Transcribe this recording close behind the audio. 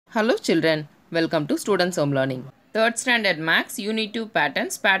Hello children, welcome to Students Home Learning. 3rd Standard Maths Unit 2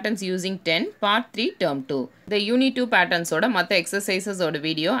 Patterns using 10 Part 3 Term 2. The Unit 2 Patterns oda மத்த exercises oda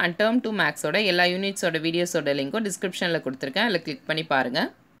video and Term 2 Maths oda எல்லா units oda videos oda link descriptionல கொடுத்திருக்கேன் அதில் click பண்ணி பாருங்க.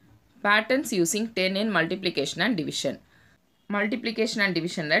 Patterns using 10 in multiplication and division. Multiplication and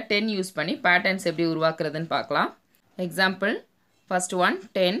divisionல 10 use பண்ணி patterns எப்படி உருவாக்குறதுன்னு பார்க்கலாம். Example, first one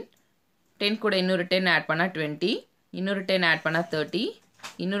 10. 10 கூட இன்னொரு 10 add பண்ணா 20, இன்னொரு 10 add பண்ணா 30,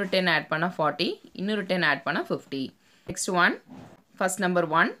 இன்னொரு 10 add பண்ணா 40, இன்னொரு 10 add பண்ணா 50. Next one, first number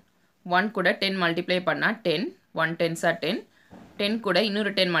 1. 1 கூட 10 multiply பண்ணா 10, 1 tens are 10. 10 கூட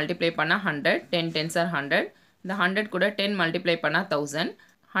இன்னொரு 10 multiply பண்ணா 100, 10 tens are 100. இந்த 100 கூட 10 multiply பண்ணா 1000,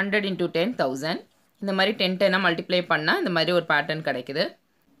 100 into 10, 1000. இந்த மாதிரி 10 10 multiply பண்ணா இந்த மாதிரி ஒரு pattern கிடைக்குது.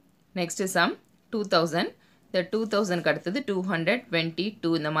 Next sum, 2000. இந்த 2000 அடுத்தது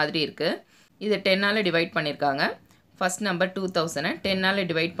 222 இந்த மாதிரி இருக்கு. இதை 10 ஆல டிவைட் பண்ணிருக்காங்க. ஃபர்ஸ்ட் நம்பர் 2000 10 ஆல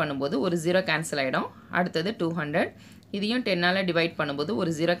டிவைட் பண்ணும்போது ஒரு 0 கேன்சல் ஆயிடும். அடுத்தது 200 இதையும் 10 ஆல டிவைட் பண்ணும்போது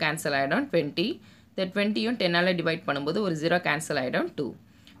ஒரு 0 கேன்சல் ஆயிடும். 20 இந்த 20யும் 10 ஆல டிவைட் பண்ணும்போது ஒரு 0 கேன்சல் ஆயிடும். 2.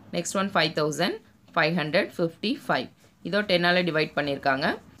 நெக்ஸ்ட் ஒன் 5555 இதோ 10 ஆல டிவைட் பண்ணிருக்காங்க.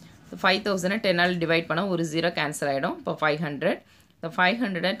 5000 10 ஆல டிவைட் பண்ணா ஒரு 0 கேன்சல் ஆயிடும். இப்போ 500 இந்த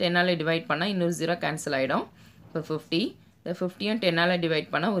 500 10 ஆல டிவைட் பண்ணா இன்னொரு 0 கேன்சல் ஆயிடும். இப்போ 50 இந்த 50யும் 10 ஆல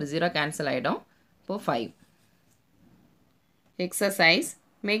டிவைட் பண்ணா ஒரு 0 கேன்சல் ஆயிடும். இப்போ 5. Exercise,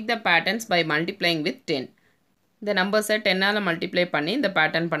 make the patterns by multiplying with 10. The numbers 10 ஆல multiply பண்ணி இந்த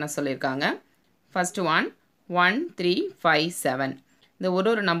pattern பண்ண சொல்லிருக்காங்க. First one 1 3 5 7. இந்த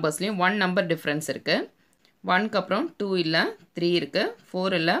ஒரு நம்பர்ஸ்லயும் 1 number difference இருக்கு. 1 க்கு அப்புறம் 2 இல்ல 3 இருக்கு,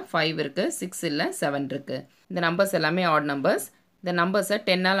 4 இல்ல 5 இருக்கு, 6 இல்ல 7 இருக்கு. இந்த numbers எல்லாமே odd numbers. இந்த numbers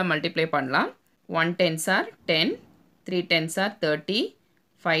 10 ஆல multiply பண்ணலாம். 1 tens are 10, 3 tens are 30,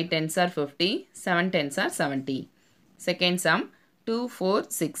 5 tens are 50, 7 tens are 70. Second sum 2 4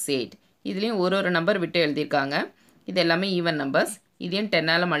 6 8. இதுலயும் ஒரு நம்பர் விட்டு எழுதிருக்காங்க. இது எல்லாமே ஈவன் நம்பர்ஸ். இதையும்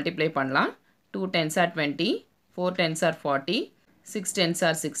 10 ஆல மல்டிப்ளை பண்ணலாம். 2 tens are 20, 4 tens are 40, 6 tens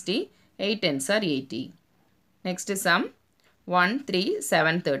are 60, 8 tens are 80. Next sum 1 3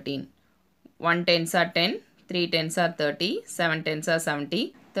 7 13. 1 tens are 10, 3 tens are 30, 7 tens are 70,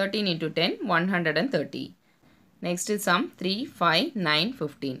 13 into 10 130. Next sum 3 5 9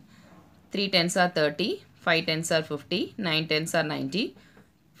 15. 3 tens are 30, 5 tens are 50, 9 tens are 90,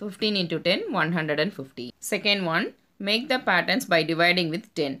 15 into 10, 150. Second one, make the patterns by dividing with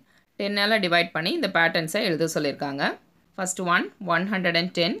 10. 10 ஆல divide பண்ணி இந்த patterns எழுத சொல்லிருக்காங்க. First one,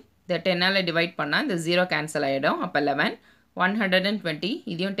 110. இந்த 10 ஆல divide பண்ணா இந்த 0 cancel ஆயிடும். அப்ப 11. 120.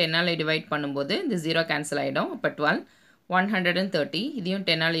 இதையும் 10 ஆல divide பண்ணும்போது இந்த 0 cancel ஆயிடும். அப்ப 12. 130. இதையும்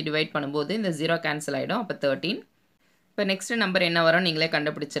 10 ஆல divide பண்ணும்போது இந்த 0 cancel ஆயிடும். அப்ப 13. இப்ப next number என்ன வரும் நீங்களே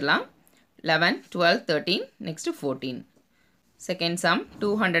கண்டுபிடிச்சிடலாம். 11, 12, 13, next 14. Second sum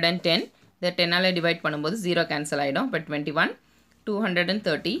 210. The 10 ஆல divide பண்ணும்போது 0 cancel ஆயிடும். அப்ப 21.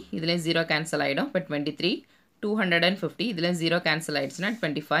 230 இதுல 0 cancel ஆயிடும். அப்ப 23. 250 இதுல 0 cancel ஆயிடுச்சுனா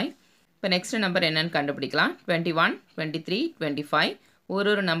 25. இப்ப next number என்னன்னு கண்டுபிடிக்கலாம். 21, 23, 25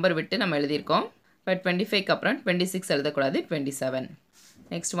 ஒரு நம்பர் விட்டு நம்ம எழுதியிருக்கோம். இப்ப 25 க்கு அப்புறம் 26 எழுதக்கூடாது. 27.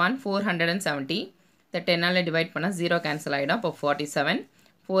 Next one 470. The 10 ஆல divide பண்ணா 0 cancel ஆயிடும். அப்ப 47.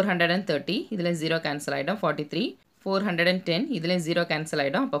 430 இதுல 0 cancel ஆயிடும். 43. 410 இதுல 0 cancel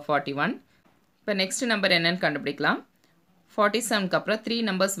ஆயிடும். அப்ப 41. இப்ப next number என்னன்னு கண்டுபிடிக்கலாம். 47 க்கு அப்புறம் 3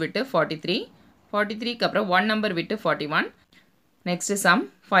 numbers விட்டு 43. 43 க்கு அப்புறம் 1 number விட்டு 41. Next sum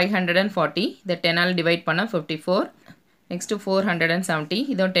 540. இத 10 ஆல divide பண்ணா 54. Next 470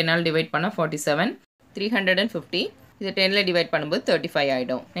 இத 10 ஆல divide பண்ணா 47. 350 இத 10 ல divide பண்ணும்போது 35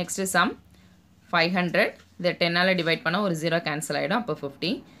 ஆயிடும். Next sum 500. இத 10 ஆல divide பண்ணா ஒரு 0 cancel ஆயிடும். அப்ப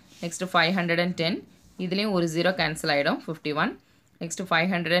 50. Next 510 இதுலயும் ஒரு 0 cancel ஆயிடும். 51. Next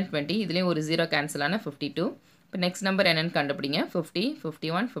 520 இதுலயும் ஒரு 0 cancel ஆன 52. இப்ப next number என்னன்னு கண்டுபிடிங்க. 50,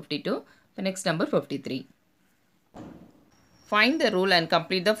 51, 52. இப்ப next number 53. Find the rule and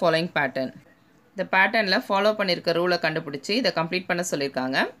complete the following pattern. இந்த patternல follow பண்ணிருக்க ரூலை கண்டுபிடிச்சு இத complete பண்ண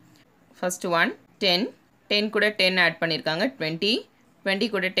சொல்லிருக்காங்க. First one 10. 10 கூட 10 add பண்ணிருக்காங்க. 20. 20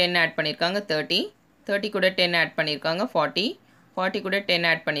 கூட 10 add பண்ணிருக்காங்க. 30. 30 கூட 10 add பண்ணிருக்காங்க. 40. 40 கூட 10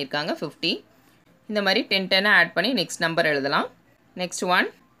 add பண்ணிருக்காங்க. 50. இந்த மாதிரி 10 10 add பண்ணி next number எழுதலாம். Next one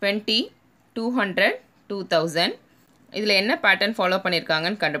 20, 200, 2000. இதுல என்ன pattern follow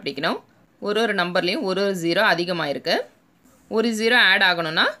பண்ணிருக்காங்கன்னு கண்டுபிடிக்கணும். ஒரு நம்பர்லயும் ஒரு 0 அதிகமா இருக்கு. ஒரு 0 add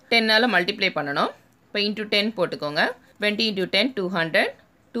ஆகணும்னா 10 ஆல மல்டிப்ளை பண்ணணும். இப்போ into 10 போட்டுக்கோங்க. 20 into 10 200,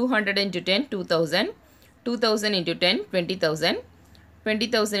 200 into 10 2000, 2000 into 10 20000,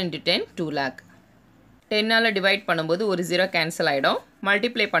 20000 into 10 2 lakh. 10 ஆல டிவைட் பண்ணும்போது ஒரு 0 கேன்சல் ஆயிடும்.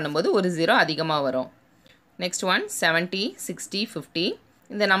 மல்டிப்ளை பண்ணும்போது ஒரு 0 அதிகமா வரும். Next one 70, 60, 50.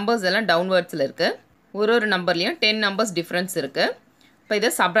 இந்த நம்பர்ஸ் எல்லாம் டவுன்வர்ட்ஸில் இருக்குது. ஒரு நம்பர்லேயும் 10 நம்பர்ஸ் டிஃப்ரென்ஸ் இருக்குது. இப்போ இதை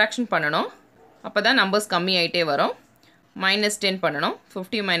சப்ராக்ஷன் பண்ணணும். அப்போ தான் நம்பர்ஸ் கம்மி ஆகிட்டே வரும். -10 பண்ணணும்.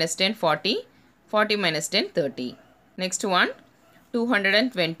 50 - 10 40, 40 - 10 30. Next one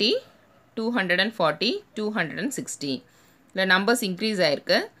 220, 240, 260. இல்லை நம்பர்ஸ் இன்க்ரீஸ்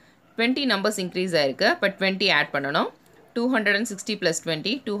ஆகிருக்கு. 20 நம்பர்ஸ் இன்க்ரீஸ் ஆகிருக்கு. அப்போ 20 ஆட் பண்ணணும். 260 +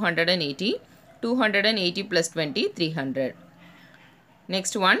 20 280, 280 + 20 300.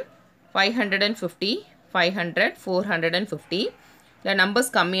 Next one 550, 500, 450. இல்லை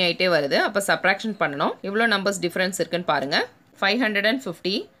நம்பர்ஸ் கம்மி ஆகிட்டே வருது. அப்போ சப்ராக்ஷன் பண்ணணும். எவ்வளோ நம்பர்ஸ் டிஃப்ரென்ஸ் இருக்குன்னு பாருங்கள்.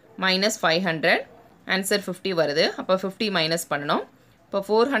 550 - 500 ஆன்சர் 50 வருது. அப்போ 50 மைனஸ் பண்ணணும். இப்போ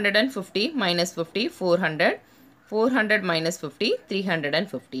 450 - 50 400, 400 - 50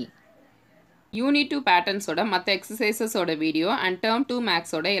 350. யூனிட் 2 பேட்டர்ன்ஸோட மற்ற எக்ஸசைசஸோட வீடியோ அண்ட் டேர்ம் 2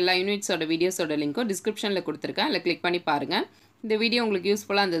 மேக்ஸோட எல்லா யூனிட்ஸோட வீடியோஸோட லிங்க்கும் டிஸ்கிரிப்ஷனில் கொடுத்துருக்கேன். அதில் கிளிக் பண்ணி பாருங்கள். இந்த வீடியோ உங்களுக்கு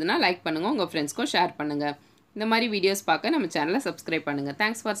யூஸ்ஃபுல்லாக இருந்ததுன்னா லைக் பண்ணுங்கள், உங்கள் ஃப்ரெண்ட்ஸ்க்கும் ஷேர் பண்ணுங்கள். இந்த மாதிரி வீடியோஸ் பார்க்க நம்ம சேனலை சப்ஸ்கிரைப் பண்ணுங்கள்.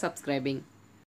 Thanks for subscribing.